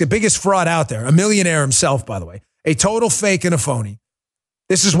trying to escape? Biggest fraud out there. A millionaire himself, by the way. A total fake and a phony.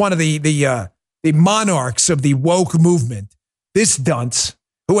 This is one of the monarchs of the woke movement. This dunce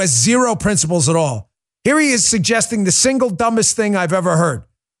who has 0 principles at all. Here he is suggesting the single dumbest thing I've ever heard.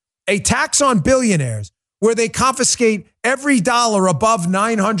 A tax on billionaires where they confiscate every dollar above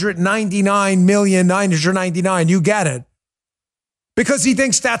 $999,999. You get it. Because he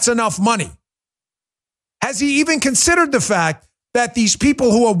thinks that's enough money. Has he even considered the fact that these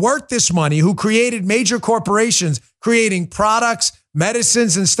people who are worth this money, who created major corporations, creating products,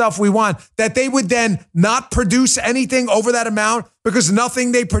 medicines, and stuff we want, that they would then not produce anything over that amount because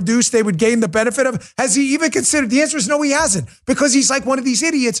nothing they produce they would gain the benefit of? Has he even considered? The answer is no, he hasn't. Because he's like one of these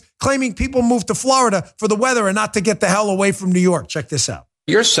idiots claiming people move to Florida for the weather and not to get the hell away from New York. Check this out.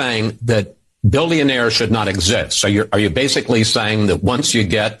 You're saying that billionaires should not exist. So are you basically saying that once you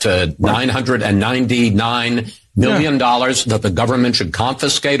get to $999 million, that the government should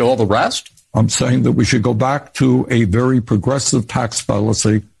confiscate all the rest? I'm saying that we should go back to a very progressive tax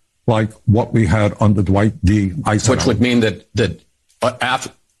policy like what we had under Dwight D. Eisenhower. Which would mean that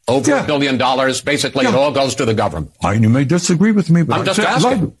over $1 billion, basically it all goes to the government. You may disagree with me, but I'm just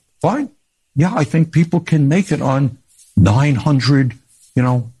asking. Fine. Yeah, I think people can make it on $99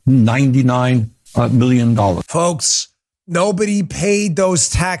 million. Folks, nobody paid those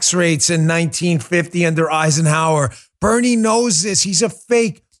tax rates in 1950 under Eisenhower. Bernie knows this. He's a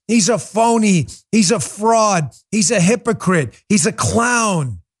fake. He's a phony. He's a fraud. He's a hypocrite. He's a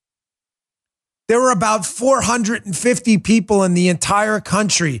clown. There were about 450 people in the entire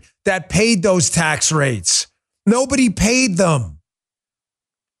country that paid those tax rates. Nobody paid them.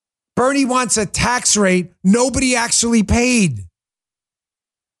 Bernie wants a tax rate nobody actually paid.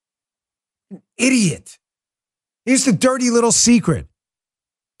 Idiot. Here's the dirty little secret.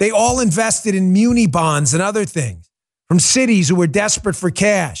 They all invested in muni bonds and other things from cities who were desperate for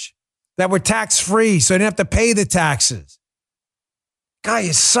cash that were tax-free, so they didn't have to pay the taxes. Guy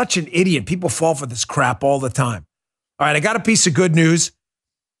is such an idiot. People fall for this crap all the time. All right, I got a piece of good news.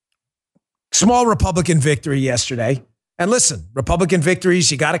 Small Republican victory yesterday. And listen, Republican victories,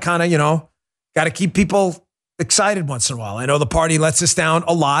 you got to kind of, got to keep people excited once in a while. I know the party lets us down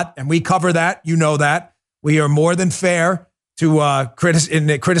a lot, and we cover that. You know that. We are more than fair to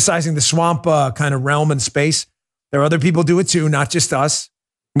criticizing the swamp kind of realm and space. There are other people do it too, not just us.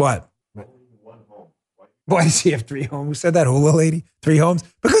 What? Why does he have 3 homes? Who said that? Hula lady? 3 homes?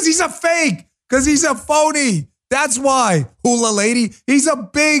 Because he's a fake. Because he's a phony. That's why. Hula lady. He's a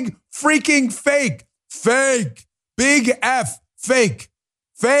big freaking fake. Fake. Big F. Fake.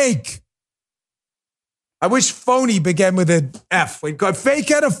 Fake. I wish phony began with an F. We've got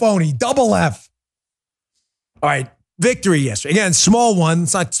fake and a phony. Double F. All right. victory yesterday. Again, small one.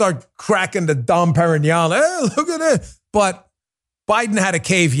 It's not start cracking the Dom Perignon. Hey, look at it. But Biden had a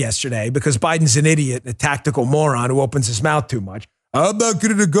cave yesterday because Biden's an idiot and a tactical moron who opens his mouth too much. I'm not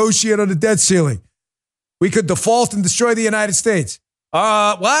going to negotiate on the debt ceiling. We could default and destroy the United States.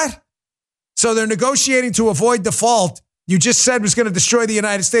 What? So they're negotiating to avoid default. You just said was going to destroy the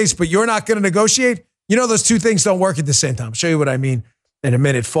United States, but you're not going to negotiate? You know those two things don't work at the same time. I'll show you what I mean in a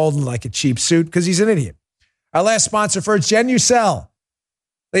minute. Folding like a cheap suit because he's an idiot. Our last sponsor first, Genucel.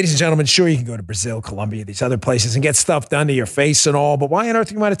 Ladies and gentlemen, sure, you can go to Brazil, Colombia, these other places and get stuff done to your face and all, but why on earth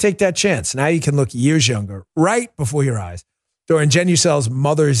do you want to take that chance? Now you can look years younger right before your eyes during Genucel's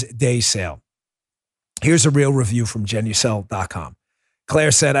Mother's Day sale. Here's a real review from Genucel.com.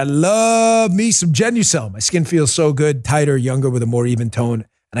 Claire said, I love me some Genucel. My skin feels so good, tighter, younger, with a more even tone,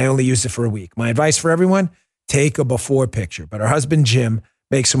 and I only used it for a week. My advice for everyone, take a before picture. But her husband, Jim,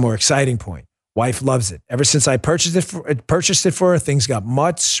 makes a more exciting point. Wife loves it. Ever since I purchased it for her, things got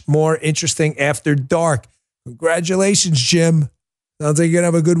much more interesting after dark. Congratulations, Jim. Sounds like you're going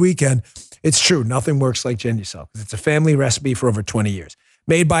to have a good weekend. It's true. Nothing works like Genucel because it's a family recipe for over 20 years.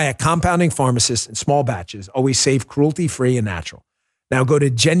 Made by a compounding pharmacist in small batches, always safe, cruelty-free, and natural. Now go to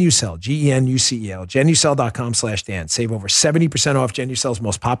Genucel, Genucel, Genucel.com/Dan. Save over 70% off Genucel's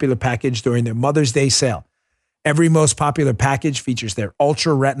most popular package during their Mother's Day sale. Every most popular package features their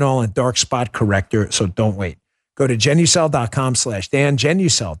ultra retinol and dark spot corrector, so don't wait. Go to Genucel.com/Dan,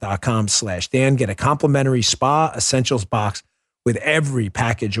 Genucel.com/Dan. Get a complimentary Spa Essentials box with every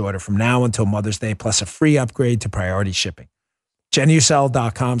package order from now until Mother's Day, plus a free upgrade to priority shipping.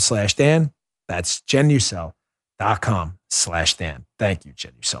 Genucel.com/Dan. That's Genucel.com/Dan. Thank you,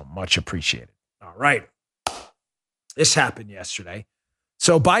 Genucel. Much appreciated. All right. This happened yesterday.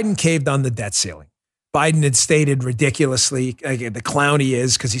 So Biden caved on the debt ceiling. Biden had stated ridiculously, again, the clown he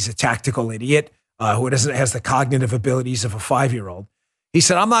is because he's a tactical idiot who has the cognitive abilities of a 5-year-old. He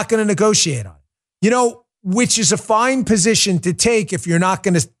said, I'm not going to negotiate on it. You know, which is a fine position to take if you're not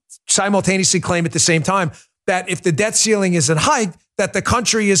going to simultaneously claim at the same time that if the debt ceiling isn't hiked, that the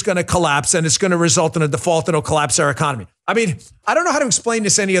country is going to collapse and it's going to result in a default and it'll collapse our economy. I mean, I don't know how to explain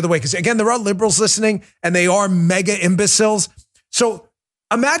this any other way because, again, there are liberals listening and they are mega imbeciles. So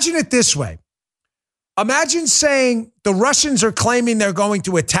imagine it this way. Imagine saying the Russians are claiming they're going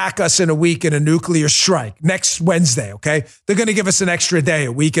to attack us in a week in a nuclear strike next Wednesday, okay? They're going to give us an extra day,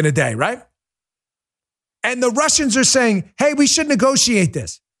 a week and a day, right? And the Russians are saying, hey, we should negotiate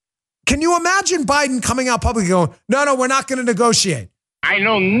this. Can you imagine Biden coming out publicly going, no, we're not going to negotiate? I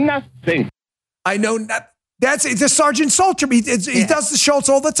know nothing. I know not. That's the Sergeant Salter. He does the Schultz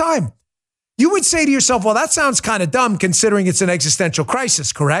all the time. You would say to yourself, well, that sounds kind of dumb considering it's an existential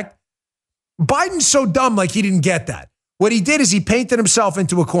crisis, correct? Biden's so dumb, like he didn't get that. What he did is he painted himself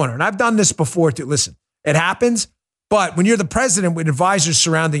into a corner. And I've done this before too. Listen, it happens. But when you're the president with advisors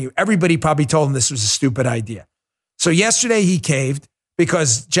surrounding you, everybody probably told him this was a stupid idea. So yesterday he caved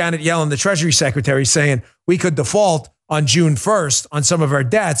because Janet Yellen, the Treasury Secretary, is saying we could default on June 1st on some of our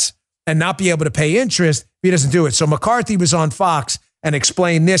debts and not be able to pay interest if he doesn't do it. So McCarthy was on Fox and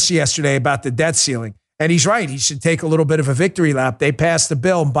explained this yesterday about the debt ceiling. And he's right. He should take a little bit of a victory lap. They passed the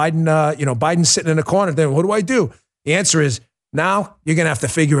bill. And Biden, Biden's sitting in a corner. Then what do I do? The answer is now you're going to have to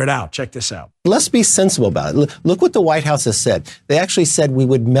figure it out. Check this out. Let's be sensible about it. Look what the White House has said. They actually said we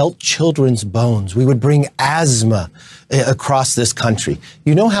would melt children's bones. We would bring asthma across this country.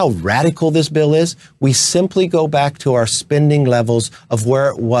 You know how radical this bill is? We simply go back to our spending levels of where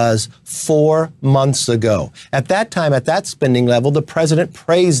it was 4 months ago. At that time, at that spending level, the president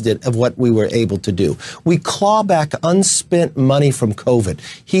praised it of what we were able to do. We claw back unspent money from COVID.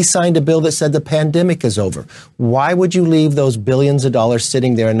 He signed a bill that said the pandemic is over. Why would you leave those billions of dollars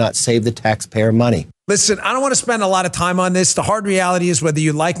sitting there and not save the taxpayer money? Listen, I don't want to spend a lot of time on this. The hard reality is whether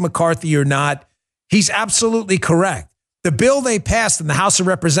you like McCarthy or not, he's absolutely correct. The bill they passed in the House of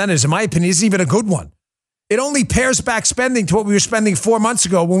Representatives, in my opinion, isn't even a good one. It only pares back spending to what we were spending 4 months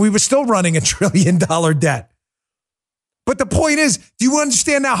ago when we were still running $1 trillion debt. But the point is, do you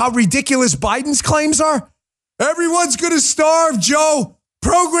understand now how ridiculous Biden's claims are? Everyone's going to starve, Joe.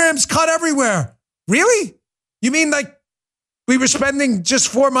 Programs cut everywhere. Really? You mean like we were spending just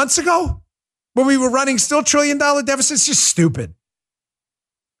 4 months ago when we were running still $1 trillion deficits? It's just stupid.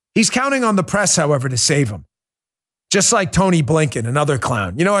 He's counting on the press, however, to save him. Just like Tony Blinken, another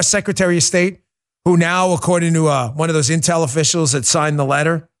clown. You know our Secretary of State, who now, according to one of those intel officials that signed the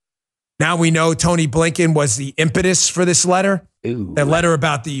letter, now we know Tony Blinken was the impetus for this letter. Ooh. That letter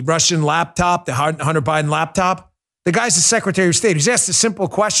about the Russian laptop, the Hunter Biden laptop. The guy's the Secretary of State. He was asked a simple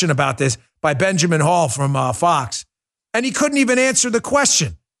question about this by Benjamin Hall from Fox. And he couldn't even answer the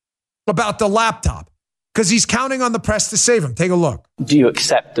question about the laptop. because he's counting on the press to save him. Take a look. Do you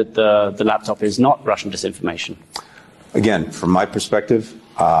accept that the laptop is not Russian disinformation? Again, from my perspective,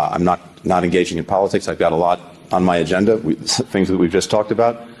 I'm not engaging in politics. I've got a lot on my agenda, things that we've just talked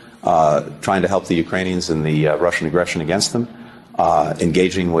about, trying to help the Ukrainians in the Russian aggression against them,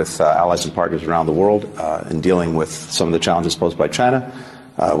 engaging with allies and partners around the world, and dealing with some of the challenges posed by China.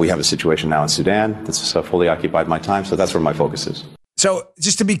 We have a situation now in Sudan that's fully occupied my time, so that's where my focus is. So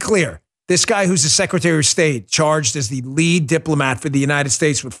just to be clear, this guy who's the Secretary of State, charged as the lead diplomat for the United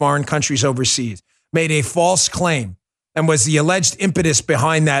States with foreign countries overseas, made a false claim and was the alleged impetus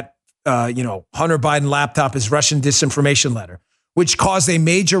behind that, Hunter Biden laptop, his Russian disinformation letter, which caused a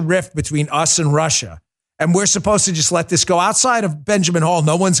major rift between us and Russia. And we're supposed to just let this go outside of Benjamin Hall.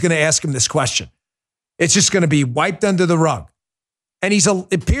 No one's going to ask him this question. It's just going to be wiped under the rug. And it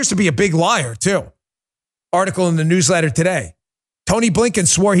appears to be a big liar, too. Article in the newsletter today. Tony Blinken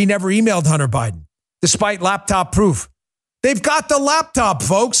swore he never emailed Hunter Biden, despite laptop proof. They've got the laptop,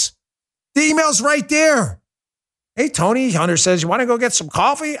 folks. The email's right there. Hey, Tony, Hunter says, you want to go get some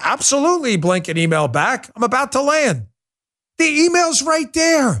coffee? Absolutely, Blinken emailed back. I'm about to land. The email's right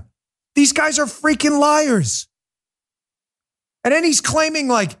there. These guys are freaking liars. And then he's claiming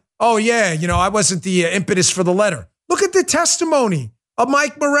like, oh, yeah, I wasn't the impetus for the letter. Look at the testimony of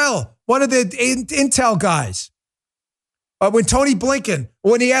Mike Morrell, one of the Intel guys. When Tony Blinken,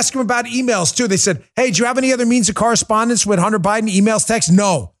 when he asked him about emails too, they said, hey, do you have any other means of correspondence with Hunter Biden? Emails, text?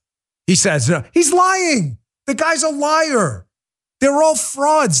 No. He says, no. He's lying. The guy's a liar. They're all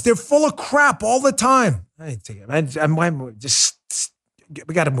frauds. They're full of crap all the time. We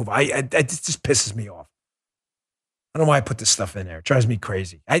got to move on. It just pisses me off. I don't know why I put this stuff in there. It drives me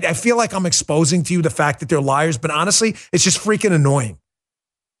crazy. I feel like I'm exposing to you the fact that they're liars, but honestly, it's just freaking annoying.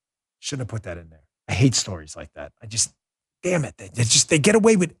 Shouldn't have put that in there. I hate stories like that. Damn it. They get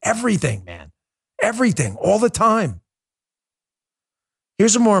away with everything, man. Everything, all the time.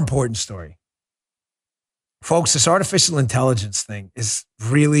 Here's a more important story. Folks, this artificial intelligence thing is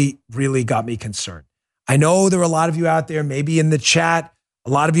really, really got me concerned. I know there are a lot of you out there, maybe in the chat,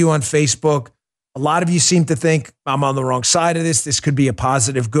 a lot of you on Facebook. A lot of you seem to think I'm on the wrong side of this. This could be a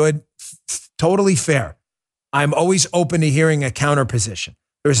positive good. Totally fair. I'm always open to hearing a counter position.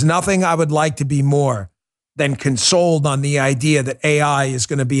 There's nothing I would like to be more than consoled on the idea that AI is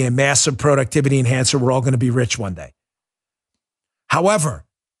going to be a massive productivity enhancer. We're all going to be rich one day. However,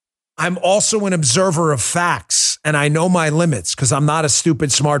 I'm also an observer of facts, and I know my limits because I'm not a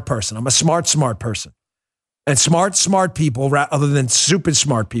stupid, smart person. I'm a smart person. And smart people, other than stupid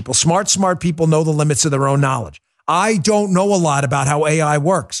smart people know the limits of their own knowledge. I don't know a lot about how AI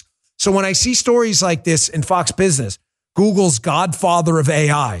works. So when I see stories like this in Fox Business, Google's godfather of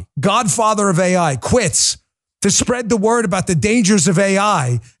AI quits to spread the word about the dangers of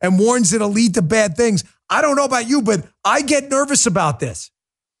AI and warns it'll lead to bad things. I don't know about you, but I get nervous about this.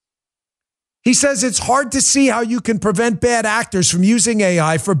 He says it's hard to see how you can prevent bad actors from using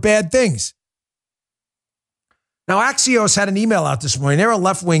AI for bad things. Now, Axios had an email out this morning. They're a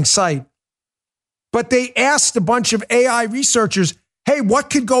left-wing site. But they asked a bunch of AI researchers, hey, what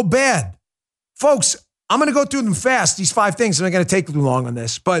could go bad? Folks, I'm going to go through them fast, these 5 things. I'm not going to take too long on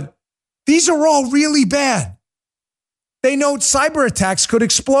this. But these are all really bad. They note cyber attacks could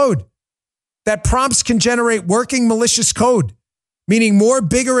explode. That prompts can generate working malicious code, meaning more,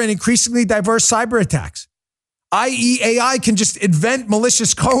 bigger, and increasingly diverse cyber attacks. i.e., AI can just invent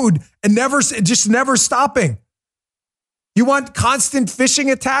malicious code and never stopping. You want constant phishing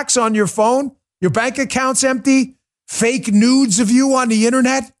attacks on your phone? Your bank account's empty? Fake nudes of you on the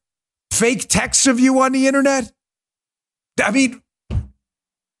internet? Fake texts of you on the internet? I mean,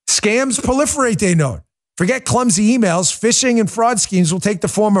 scams proliferate, they note. Forget clumsy emails. Phishing and fraud schemes will take the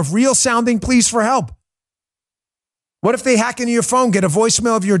form of real-sounding pleas for help. What if they hack into your phone, get a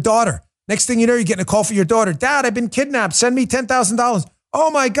voicemail of your daughter? Next thing you know, you're getting a call from your daughter. Dad, I've been kidnapped. Send me $10,000.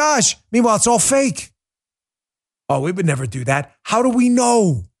 Oh, my gosh. Meanwhile, it's all fake. Oh, we would never do that. How do we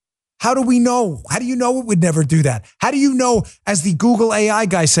know? How do we know? How do you know it would never do that? How do you know, as the Google AI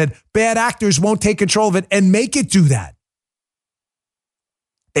guy said, bad actors won't take control of it and make it do that?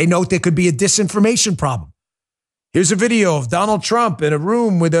 They note there could be a disinformation problem. Here's a video of Donald Trump in a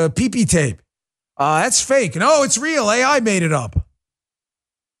room with a pee-pee tape. That's fake. No, it's real. AI made it up.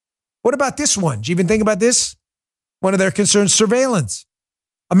 What about this one? Do you even think about this? One of their concerns, surveillance.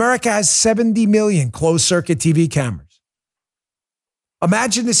 America has 70 million closed-circuit TV cameras.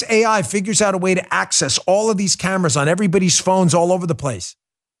 Imagine this AI figures out a way to access all of these cameras on everybody's phones all over the place.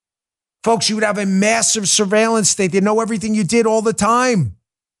 Folks, you would have a massive surveillance state. They know everything you did all the time.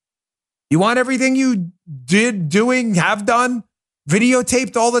 You want everything you did, doing, have done,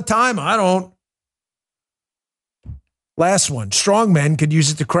 videotaped all the time? I don't. Last one. Strong men could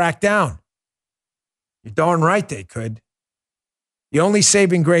use it to crack down. You're darn right they could. The only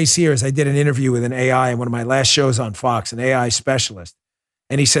saving grace here is I did an interview with an AI in one of my last shows on Fox, an AI specialist.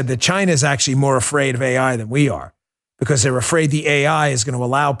 And he said that China is actually more afraid of AI than we are because they're afraid the AI is going to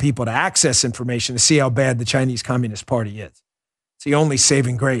allow people to access information to see how bad the Chinese Communist Party is. It's the only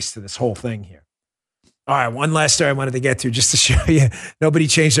saving grace to this whole thing here. All right, one last story I wanted to get to just to show you. Nobody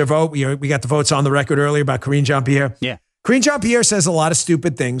changed their vote. We got the votes on the record earlier about Karine Jean-Pierre. Yeah. Karine Jean-Pierre says a lot of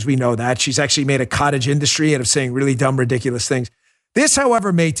stupid things. We know that. She's actually made a cottage industry out of saying really dumb, ridiculous things. This,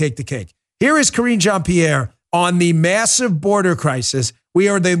 however, may take the cake. Here is Karine Jean-Pierre on the massive border crisis. We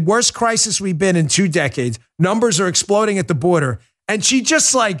are the worst crisis we've been in 2 decades. Numbers are exploding at the border. And she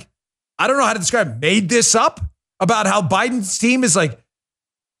just I don't know how to describe it, made this up about how Biden's team is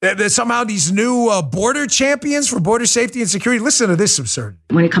there's somehow these new border champions for border safety and security. Listen to this absurdity.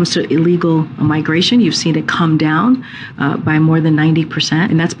 When it comes to illegal migration, you've seen it come down by more than 90%.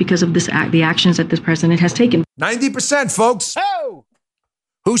 And that's because of the actions that this president has taken. 90%, folks. Oh!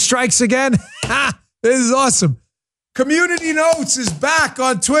 Who strikes again? This is awesome. Community Notes is back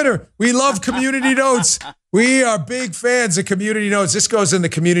on Twitter. We love Community Notes. We are big fans of Community Notes. This goes in the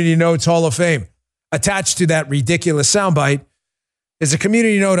Community Notes Hall of Fame. Attached to that ridiculous soundbite is a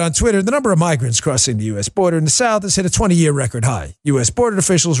community note on Twitter. The number of migrants crossing the U.S. border in the South has hit a 20-year record high. U.S. border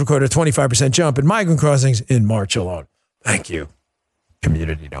officials recorded a 25% jump in migrant crossings in March alone. Thank you,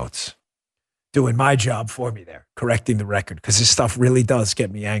 Community Notes. Doing my job for me there, correcting the record, because this stuff really does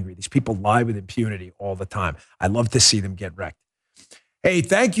get me angry. These people lie with impunity all the time. I love to see them get wrecked. Hey,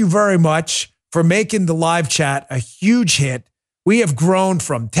 thank you very much for making the live chat a huge hit. We have grown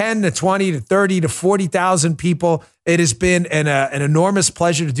from 10 to 20 to 30 to 40,000 people. It has been an enormous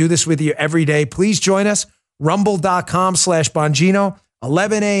pleasure to do this with you every day. Please join us, rumble.com/Bongino,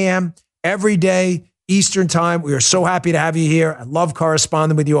 11 a.m. every day, Eastern time. We are so happy to have you here. I love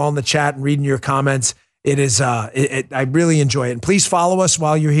corresponding with you all in the chat and reading your comments. It is, I really enjoy it. And please follow us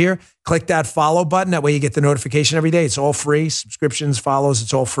while you're here. Click that follow button. That way you get the notification every day. It's all free. Subscriptions, follows,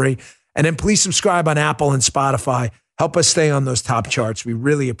 it's all free. And then please subscribe on Apple and Spotify. Help us stay on those top charts. We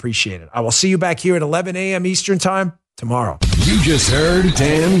really appreciate it. I will see you back here at 11 a.m. Eastern time tomorrow. You just heard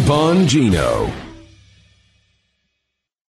Dan Bongino.